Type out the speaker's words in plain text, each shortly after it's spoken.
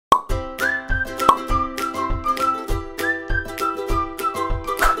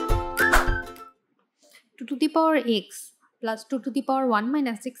Power x plus 2 to the power 1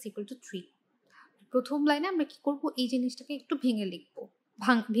 minus x equal to 3। প্রথম লাইনে আমরা কি করব, এই জিনিসটাকে একটু ভেঙে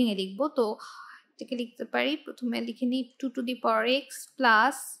লিখবো। তো এটাকে লিখতে পারি, প্রথমে লিখে নিই 2 to the power x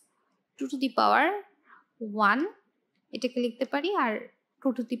plus 2 to the পাওয়ার 1, এটাকে লিখতে পারি, আর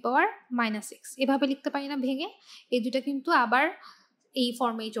 2 to the power minus x এভাবে লিখতে পারি না ভেঙে। এই দুটা কিন্তু আবার এই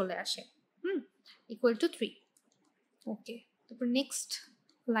ফর্মেই চলে আসে, ইকুয়াল টু 3। ওকে, তারপর নেক্সট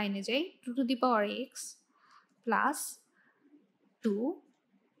লাইনে যাই, 2 to the power x plus 2,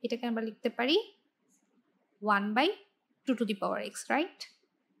 এটাকে আমরা লিখতে পারি 1/2 to the power x, right?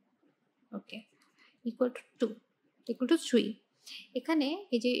 Okay, equal to 2 equal to 3। এখানে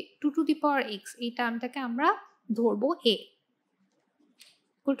এই যে 2 টু দি পাওয়ার এক্স এই টার্মটাকে আমরা ধরবো এ,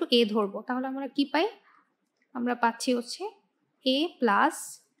 ইকুয়াল টু এ ধরবো। তাহলে আমরা কি পাই? আমরা পাচ্ছি হচ্ছে এ প্লাস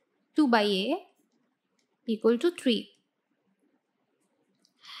 2/a ইকুয়াল টু 3।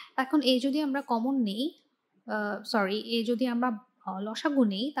 এখন এই যদি আমরা কমন নেই, এই যদি আমরা লসাগু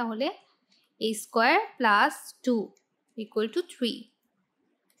নেই, তাহলে a square plus 2 equal to 3।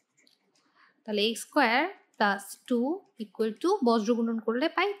 তাহলে a square plus 2 equal to বজ্রগুণন করলে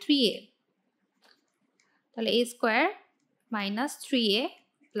পাই 3a। তাহলে a square minus 3a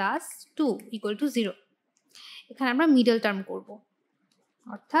plus 2 equal to 0। এখানে আমরা মিডল টার্ম করব,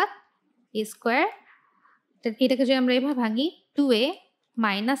 অর্থাৎ a স্কোয়ার, এটাকে যদি আমরা এভাবে ভাঙি 2a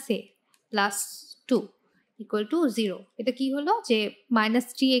minus a plus 2 equal to 0। এটা কি হলো যে মাইনাস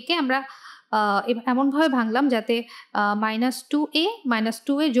 3a কে আমরা এমনভাবে ভাঙলাম যাতে মাইনাস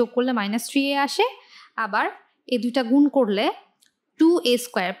 2a যোগ করলে মাইনাস 3a আসে, আবার এই দুইটা গুণ করলে 2a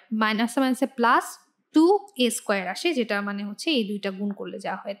স্কোয়ার মাইনাসে মাইনাসে প্লাস 2a স্কোয়ার আসে, যেটা মানে হচ্ছে এই দুইটা গুণ করলে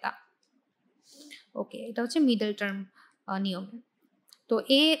যা হয় তা। ওকে, এটা হচ্ছে মিডল টার্ম নিয়ম। তো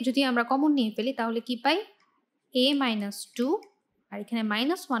a যদি আমরা কমন নিয়ে ফেলি তাহলে কি পাই? a মাইনাস 2, আর এখানে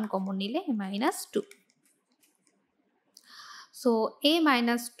মাইনাস 1 কমন নিলে minus 2। So a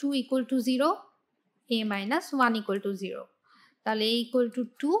minus 2 equal to 0, a minus 1 equal to 0। তাহলে a equal to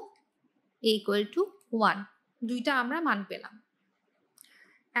 2, a equal to 1, দুইটা আমরা মান পেলাম।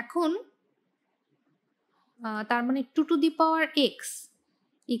 এখন তার মানে 2 to the power x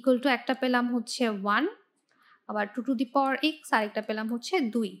equal to একটা পেলাম হচ্ছে 1, আবার 2 টু দি পাওয়ার এক্স আরেকটা পেলাম হচ্ছে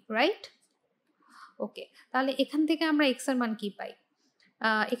 2, রাইট? ওকে, তাহলে এখান থেকে আমরা এক্স এর মান কি পাই?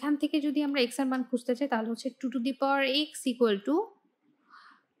 এখান থেকে যদি আমরা এক্স এর মান খুঁজতে চাই তাহলে হচ্ছে 2 to the power x equal to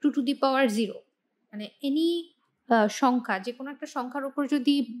 2 to the পাওয়ার 0। মানে এনি সংখ্যা, যে কোনো একটা সংখ্যার উপর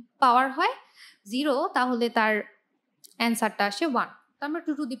যদি পাওয়ার হয় 0 তাহলে তার অ্যান্সারটা আসে 1। তো আমরা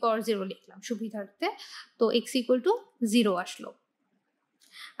 2 টু দি পাওয়ার 0 লিখলাম সুবিধার্থে, তো এক্স ইকুয়াল টু 0 আসলো।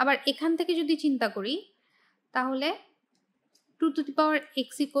 আবার এখান থেকে যদি চিন্তা করি তাহলে 2 to the power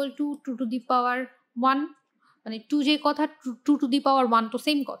x equal to 2 to the পাওয়ার 1, মানে 2 যে কথা 2 টু দি পাওয়ার 1 তো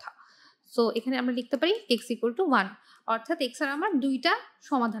সেম কথা। সো এখানে আমরা লিখতে পারি এক্স ইকুয়াল টু 1, অর্থাৎ এক্স এর আমার দুইটা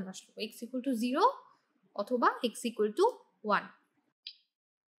সমাধান আসলো, এক্স ইকুয়াল টু 0 অথবা x equal to 1।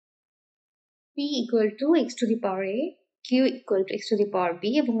 p equal to x to the power a, q equal to x to the power b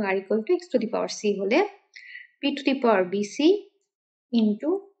এবং r equal to x to the power c হলে p to the power bc into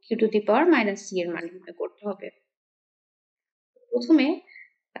q to the power minus c এর মান নির্ণয় করতে হবে। প্রথমে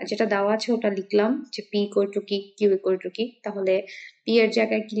যেটা দেওয়া আছে ওটা লিখলাম যে p ইকুয়াল টু কি, q ইকুয়াল টু কি। তাহলে p এর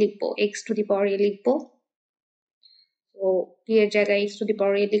জায়গায় কি লিখবো? x to the power a লিখবো। তো p এর জায়গায় x to the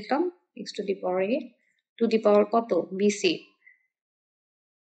power a লিখলাম, x to the power a to the পাওয়ার কত? bc,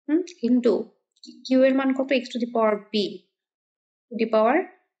 কিন্তু q এর মান কত? x to the power b to the power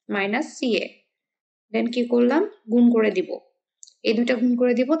minus ca। দেন কি করলাম? গুণ করে দিব, এই দুইটা গুণ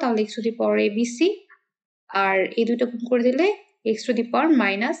করে দিব, তাহলে x to the power abc, আর এই দুইটা গুণ করে দিলে x to the power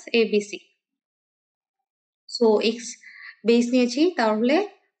minus abc। So x base নিয়েছি, তাহলে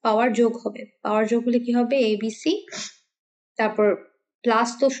পাওয়ার যোগ হবে, পাওয়ার যোগ হলে কি হবে? abc, তারপর প্লাস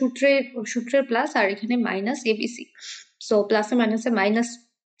তো সূত্রের প্লাস, আর এখানে মাইনাস abc, সো প্লাসে মাইনাসে minus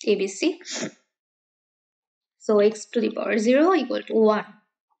abc। So x to the power 0 equal to 1,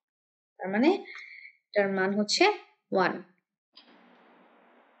 তার মানে এটার মান হচ্ছে 1।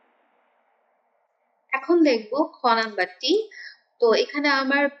 এখন দেখবো খ নাম্বারটি। তো এখানে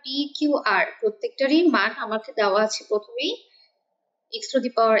আমার p q r প্রত্যেকটারই মান আমাকে দেওয়া আছে প্রথমেই, x to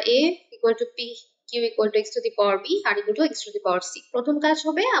the power a equal to p q equal to x to the power b R equal to x to the power c। প্রথম কাজ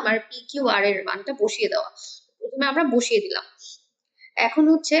হবে আমার p q r এর মানটা বসিয়ে দেওয়া। প্রথমে আমরা বসিয়ে দিলাম, এখন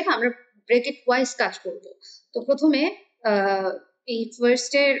হচ্ছে আমরা ব্র্যাকেট ওয়াইজ কাজ করব। তো প্রথমে এই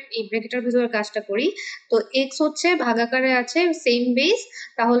ফার্স্টের এই ব্র্যাকেটের ভিতরে কাজটা করি। তো x হচ্ছে ভাগাকারে আছে সেম বেস,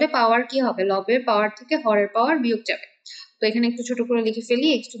 তাহলে পাওয়ার কি হবে? লবের পাওয়ার থেকে হরের পাওয়ার বিয়োগ যাবে। তো এখানে একটু ছোট করে লিখে ফেলি,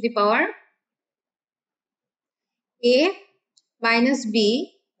 x to the power a minus b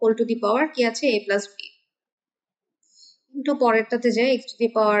whole to the পাওয়ার কি আছে? a plus b। ইন্টু পরেরটাতে যাই x to the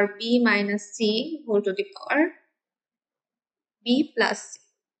power b minus c whole to the power b plus c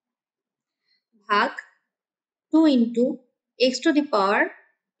ভাগ 2 ইন্টু x টু দি পাওয়ার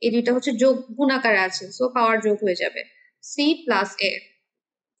এই দুইটা হচ্ছে যোগ গুণাকারে আছে, so পাওয়ার যোগ হয়ে যাবে c plus a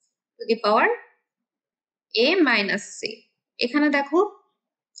to the power a minus c। এখানে দেখো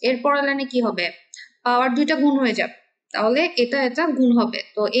এর পরের লাইনে কি হবে, পাওয়ার দুইটা গুণ হয়ে যাবে, তাহলে এটা এটা গুণ হবে,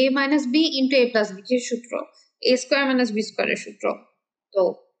 তো a minus b into a plus b এর সূত্র a স্কোয়ার মাইনাস b স্কোয়ারের সূত্র, তো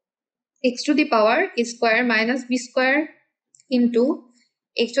x to the power a square minus b square into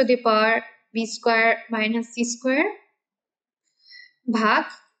x to the power b square minus c square ভাগ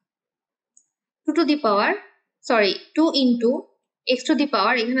 2 to the power 2 into x to the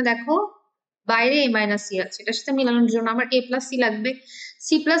পাওয়ার, এখানে দেখো বাইরে a minus c আছে, এটার সাথে মিলানোর জন্য আমার a প্লাস c লাগবে, c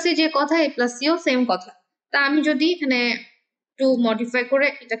প্লাস এ যে কথা a plus c O same কথা, তা আমি যদি এখানে একটু মডিফাই করে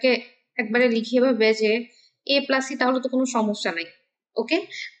এটাকে একবারে লিখি এভাবে যে a প্লাস c, তাহলে তো কোনো সমস্যা নাই। ওকে,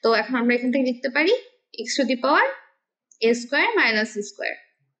 তো এখন আমরা এখান থেকে লিখতে পারি x to the power a square minus c square.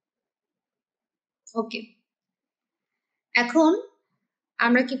 ওকে, এখন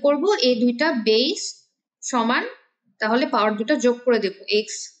আমরা কি করব, এই দুইটা বেস সমান, তাহলে পাওয়ার দুটো যোগ করে দেব, x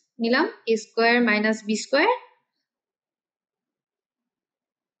নিলাম a square minus b square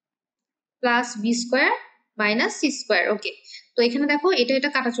plus b square minus c square. ওকে, তো এখানে দেখো এটা এটা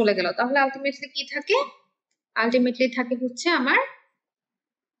কাটা চলে গেল, তাহলে আলটিমেটলি কি থাকে, আলটিমেটলি থাকে হচ্ছে আমার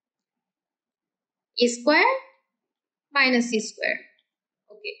a square minus c square.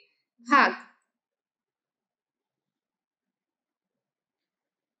 ওকে, ভাগ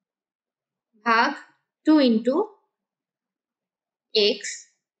ভাগ 2 into x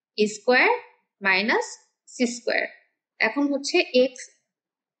square minus c square, এখন হচ্ছে x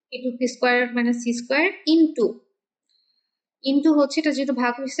to the square minus c square into into হচ্ছে এটা যেহেতু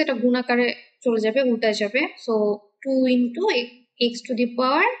ভাগ হয়েছে এটা গুণাকারে চলে যাবে, উল্টায় যাবে, so 2 into x to the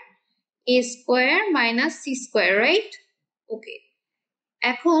power a square minus c square, right? ওকে,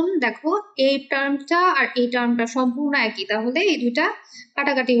 এখন দেখো এই টার্মটা আর এই টার্মটা সম্পূর্ণ একই, তাহলে এই দুইটা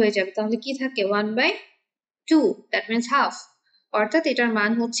কাটাকাটি হয়ে যাবে, তাহলে কি থাকে 1/2, দ্যাট মিনস হাফ, অর্থাৎ এটার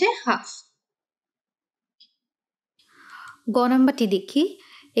মান হচ্ছে হাফ। গ নাম্বারটি দেখি,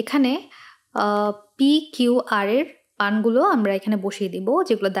 এখানে পি কিউ আর এর মানগুলো আমরা এখানে বসিয়ে দিব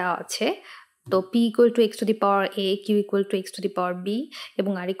যেগুলো দেওয়া আছে, তো p equal to x to the power a, q equal to x to the power b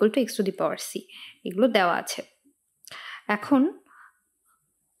এবং r equal to x to the power c, এগুলো দেওয়া আছে। এখন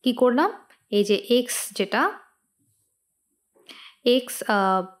কি করলাম, এই যে x যেটা x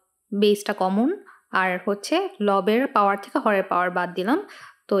বেসটা কমন, আর হচ্ছে লবের পাওয়ার থেকে হরের পাওয়ার বাদ দিলাম,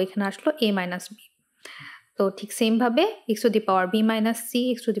 তো এখানে আসলো a মাইনাস b, তো ঠিক সেমভাবে x to the power B minus C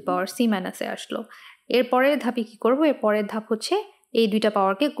x to the power C minus এ আসলো। এর পরের ধাপে কি করব, এর পরের ধাপ হচ্ছে এই দুইটা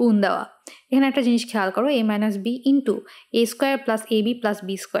পাওয়ারকে গুণ দেওয়া। এখানে একটা জিনিস খেয়াল করো, এ minus B into A square plus A B plus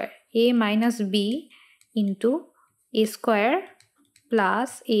B square, A minus B into A square plus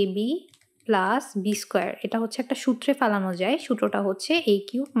A B plus B square, এটা হচ্ছে একটা সূত্রে ফেলানো যায়, সূত্রটা হচ্ছে এ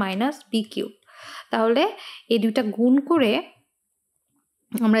কিউব মাইনাস বি কিউব। তাহলে এই দুইটা গুণ করে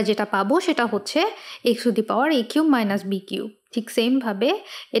আমরা যেটা পাবো সেটা হচ্ছে x to the power A cube minus B cube. ঠিক সেমভাবে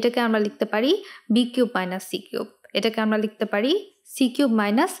এটাকে আমরা লিখতে পারি B cube minus C cube, এটাকে আমরা লিখতে পারি সি কিউব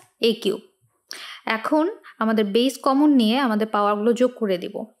মাইনাস এ কিউব। এখন আমাদের বেস কমন নিয়ে আমাদের পাওয়ারগুলো যোগ করে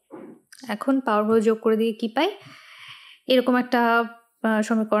দিব। এখন পাওয়ারগুলো যোগ করে দিয়ে কি পাই, এরকম একটা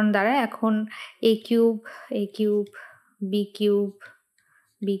সমীকরণ দ্বারা এখন এ cube B cube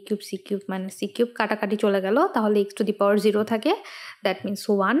B cube C cube minus C cube কাটাকাটি চলে গেল, তাহলে এক্স টু দি পাওয়ার 0 থাকে, দ্যাট মিনস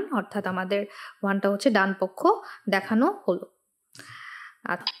 1, অর্থাৎ আমাদের 1টা হচ্ছে ডান পক্ষ দেখানো হলো।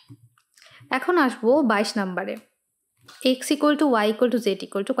 আচ্ছা, এখন আসবো 22 নাম্বারে, x equal to Y equal to Z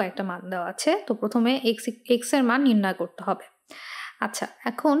equal to কয়েকটা মান দেওয়া আছে, তো প্রথমে এক্স এর মান নির্ণয় করতে হবে। আচ্ছা,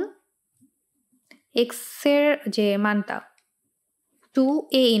 এখন এক্স এর যে মানটা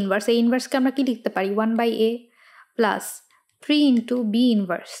 2a ইনভার্স, এই ইনভার্সকে আমরা কি লিখতে পারি 1/a প্লাস 3 ইন্টু বি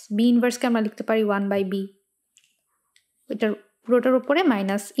ইনভার্সকে আমরা লিখতে পারি 1/b, এটার পুরোটার উপরে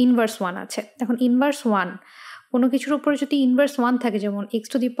মাইনাস ইনভার্স 1 আছে। এখন ইনভার্স 1, কোনো কিছুর উপরে যদি ইনভার্স 1 থাকে, যেমন x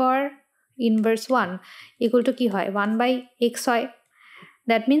to the power inverse 1 equal to কি হয় 1/x হয়,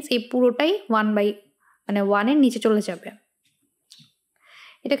 দ্যাট মিনস এই পুরোটাই 1 এর নিচে চলে যাবে।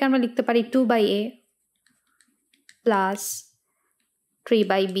 এটাকে আমরা লিখতে পারি 2/a প্লাস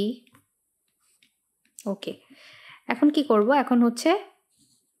 3/b। ওকে, এখন কি করব, এখন হচ্ছে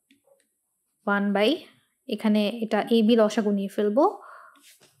 1/, এখানে এটা এ বি লসাগু নিয়ে ফেলবো,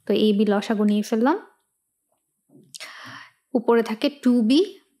 তো এ বি লসাগু নিয়ে ফেললাম, উপরে থাকে 2b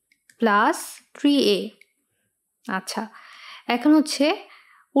প্লাস 3a। আচ্ছা, এখন হচ্ছে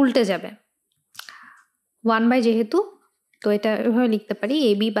উল্টে যাবে, 1/, যেহেতু তো এটা এভাবে লিখতে পারি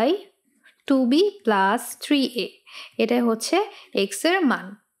ab by 2b plus 3a, এটাই হচ্ছে x এর মান।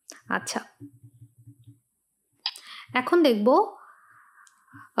 আচ্ছা, এখন দেখব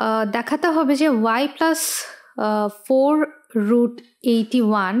দেখাতে হবে যে y প্লাস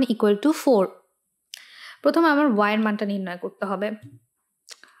 4√81 ইকুয়াল টু 4। প্রথমে আমার y এর মানটা নির্ণয় করতে হবে।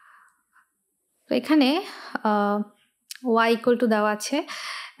 তো এখানে y ইকুয়াল টু দেওয়া আছে।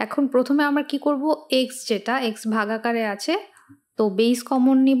 এখন প্রথমে আমরা কি করব, x যেটা x ভাগাকারে আছে, তো বেস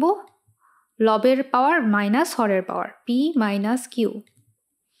কমন নিব, লবের পাওয়ার মাইনাস হরের পাওয়ার p minus q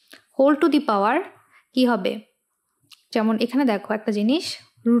whole to the পাওয়ার কি হবে, যেমন এখানে দেখো একটা জিনিস,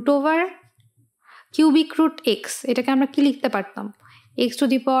 root over cubic root x, এটাকে আমরা কি লিখতে পারতাম, এক্স টু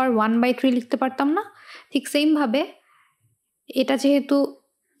দি পাওয়ার 1/3 লিখতে পারতাম না? ঠিক সেমভাবে এটা যেহেতু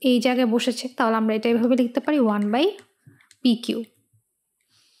এই জায়গায় বসেছে, তাহলে আমরা এটা এভাবে লিখতে পারি 1/pq।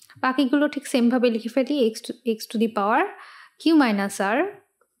 বাকিগুলো ঠিক সেমভাবে লিখে ফেলি, x to the power Q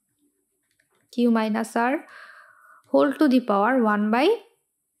minus R whole to the power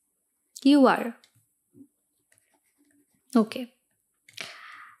 1/qr। ওকে,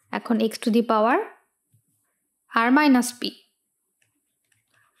 এখন x to the power r minus p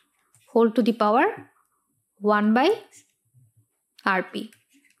whole to the power 1/rp।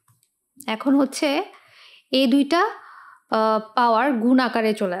 এখন হচ্ছে এই দুইটা পাওয়ার গুণ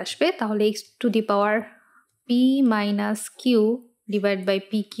আকারে চলে আসবে, তাহলে x to the power p minus q divide by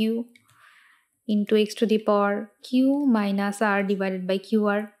pq into x to the power q minus r divided by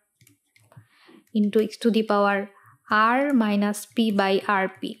qr into x to the power r minus p by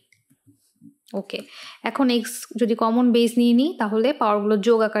rp। ওকে, এখন x যদি common base নিয়ে নিই তাহলে পাওয়ারগুলো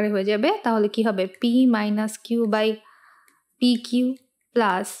যোগ আকারে হয়ে যাবে, তাহলে কি হবে p minus q by pq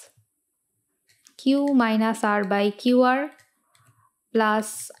plus q minus r by qr plus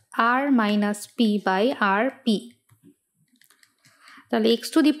r minus p by rp। তাহলে x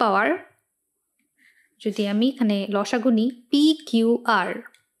টু দি পাওয়ার যদি আমি এখানে লসাগু নিই pqr,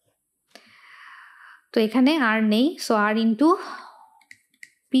 তো এখানে r নেই, so r into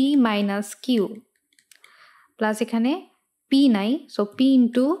p minus q plus এখানে p নাই, so p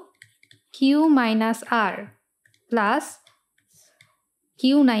into q minus r plus q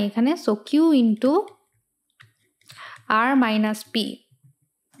নাই এখানে, so q into r minus p।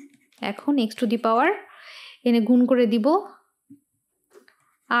 এখন x টু দি পাওয়ার এনে গুণ করে দিব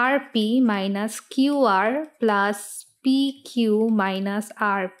rp minus qr plus pq minus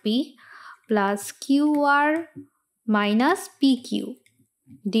rp plus qr minus pq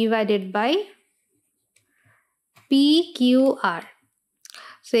divided by pqr।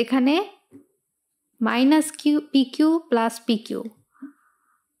 So এখানে minus pq plus pq,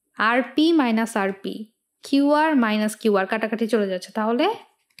 rp minus rp, qr minus qr কাটাকাটি চলে যাচ্ছে, তাহলে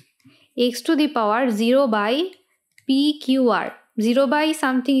x to the power 0/pqr, 0 by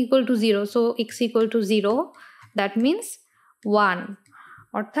something equal to 0, so x equal to 0, that means 1,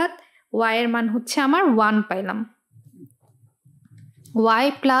 অর্থাৎ y এর মান হচ্ছে আমার 1 পাইলাম। y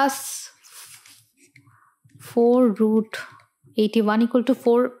প্লাস 4√81 equal to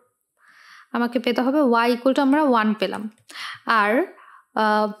 4 আমাকে পেতে হবে, y equal to আমরা 1 পেলাম। আর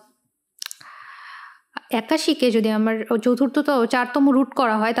 81কে যদি আমার চতুর্থ 4তম রুট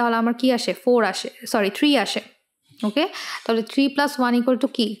করা হয় তাহলে আমার কি আসে, 4 আসে, সরি 3 আসে। ওকে, তাহলে 3 + 1 ইকুয়াল টু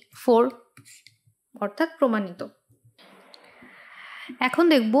কি 4, অর্থাৎ প্রমাণিত। এখন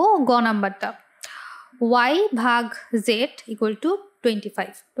দেখব গ নাম্বারটা, y ভাগ z ইকুয়াল টু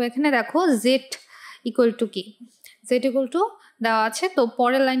 25। তো এখানে দেখো z ইকুয়াল টু কি, z ইকুয়াল টু দেওয়া আছে, তো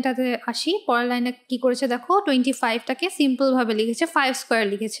পরের লাইনটাতে আসি। পরের লাইনে কি করেছে দেখো, 25টাকে সিম্পলভাবে লিখেছে, 5 স্কোয়ার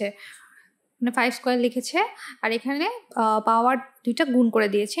লিখেছে, মানে 5 স্কোয়ার লিখেছে, আর এখানে পাওয়ার দুইটা গুণ করে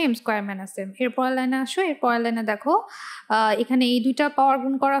দিয়েছে m স্কোয়ার মাইনাস m। এর পরের লাইনে আসো, এর পরের লাইনে দেখো এখানে এই দুইটা পাওয়ার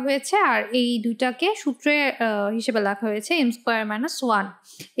গুণ করা হয়েছে আর এই দুইটাকে সূত্রে হিসেবে লেখা হয়েছে m square minus 1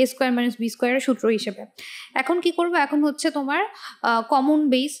 a square minus b স্কোয়ারের সূত্র হিসেবে। এখন কি করবো, এখন হচ্ছে তোমার কমন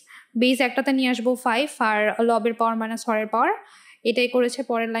বেস একটাতে নিয়ে আসবো 5 আর লবের পাওয়ার মাইনাস হরের পাওয়ার, এটাই করেছে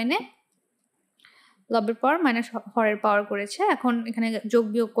পরের লাইনে, লবের পাওয়ার মাইনাস হরের পাওয়ার করেছে। এখন এখানে যোগ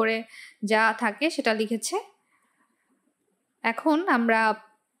বিয়োগ করে যা থাকে সেটা লিখেছে। এখন আমরা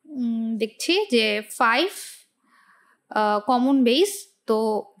দেখছি যে 5 কমন বেস, তো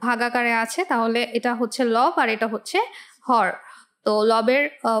ভাগাকারে আছে, তাহলে এটা হচ্ছে লব আর এটা হচ্ছে হর। তো লবের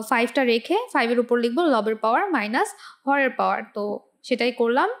 5টা রেখে 5-এর উপর লিখবো লবের পাওয়ার মাইনাস হরের পাওয়ার, তো সেটাই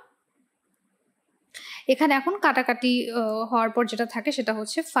করলাম। এখানে এখন কাটাকাটি হওয়ার পর যেটা থাকে সেটা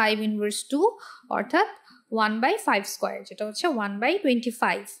হচ্ছে 5 ইনভার্স 2, অর্থাৎ 1/5 স্কোয়ার, যেটা হচ্ছে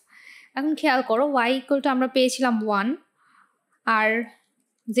 1/25। এখন খেয়াল করো y ইকুয়াল টু আমরা পেয়েছিলাম 1 আর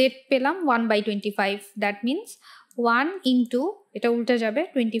z পেলাম 1/25, দ্যাট মিনস 1 ইন্টু এটা উল্টে যাবে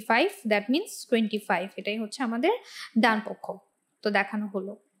 25, দ্যাট মিনস 25, এটাই হচ্ছে আমাদের ডান পক্ষ। তো দেখানো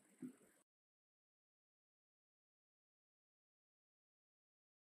হলো।